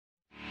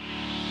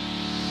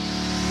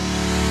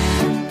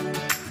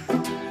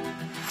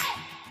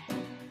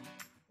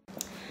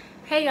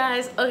Hey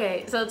guys,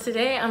 okay, so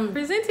today I'm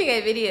presenting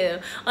a video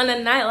on the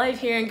nightlife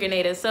here in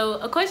Grenada. So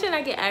a question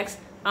I get asked,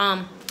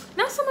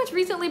 not so much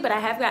recently, but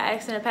I have got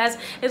asked in the past,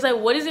 is like,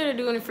 what is there to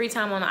do in the free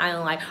time on the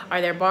island? Like, are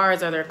there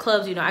bars, are there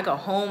clubs? You know, I go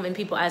home and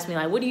people ask me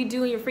like, what do you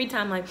do in your free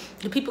time? Like,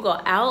 do people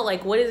go out?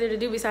 Like, what is there to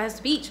do besides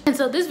the beach? And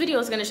so this video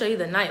is gonna show you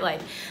the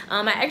nightlife.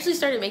 I actually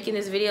started making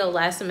this video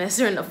last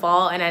semester in the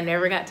fall and I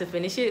never got to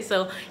finish it.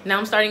 So now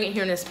I'm starting it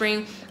here in the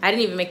spring. I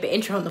didn't even make the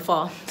intro in the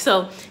fall.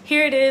 So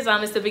here it is.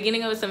 It's the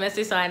beginning of a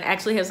semester, so I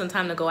actually have some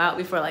time to go out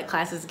before like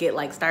classes get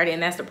like started.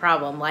 And that's the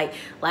problem. Like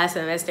last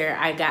semester,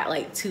 I got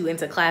like 2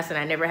 into class and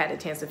I never had a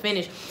chance to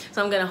finish.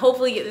 So I'm gonna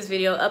hopefully get this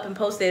video up and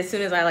posted as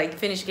soon as I like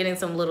finish getting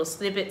some little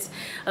snippets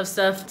of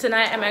stuff.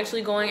 Tonight, I'm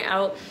actually going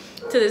out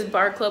to this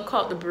bar club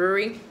called the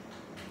Brewery.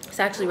 It's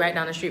actually right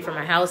down the street from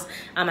my house.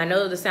 I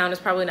know the sound is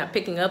probably not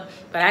picking up,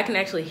 but I can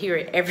actually hear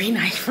it every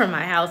night from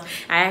my house.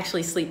 I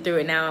actually sleep through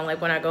it now. I'm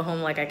like, when I go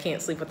home, like I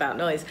can't sleep without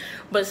noise.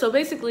 But so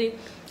basically,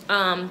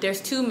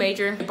 there's 2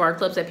 major bar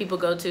clubs that people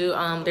go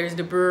to. There's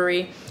the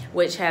Brewery,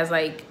 which has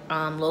like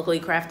locally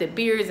crafted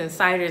beers and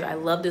ciders. I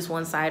love this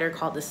one cider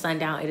called the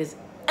Sundown. It is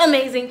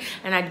amazing,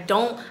 and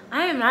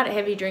I am not a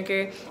heavy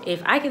drinker.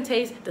 If I can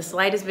taste the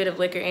slightest bit of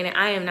liquor in it,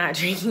 I am not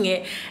drinking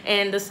it.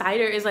 And the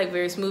cider is like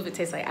very smooth. It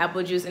tastes like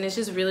apple juice and it's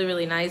just really,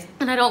 really nice.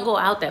 And I don't go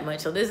out that much,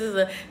 so this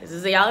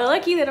is y'all are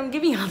lucky that I'm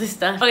giving y'all this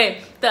stuff.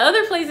 Okay, the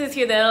other places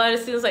here that a lot of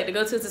students like to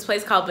go to is this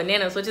place called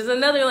Bananas, which is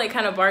another like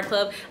kind of bar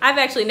club. I've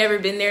actually never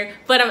been there,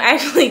 but I'm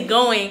actually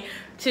going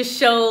to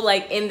show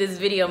like in this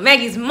video.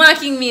 Maggie's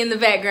mocking me in the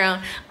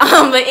background.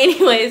 But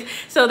anyways,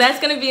 so that's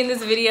gonna be in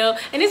this video.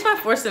 And it's my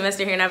 4th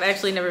semester here and I've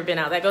actually never been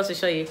out. That goes to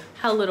show you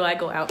how little I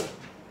go out.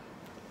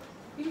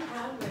 You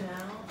have been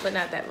out, but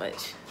not that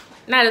much.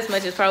 Not as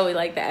much as probably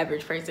like the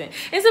average person.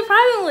 And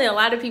surprisingly, a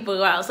lot of people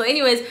go out. So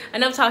anyways,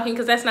 enough talking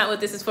because that's not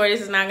what this is for.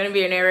 This is not going to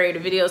be a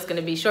narrated video. It's going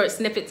to be short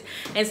snippets.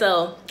 And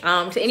so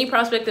to any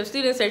prospective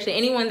students or to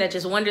anyone that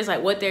just wonders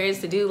like what there is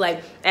to do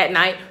like at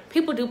night,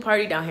 people do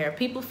party down here.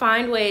 People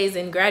find ways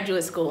in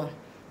graduate school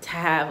to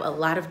have a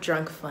lot of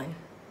drunk fun.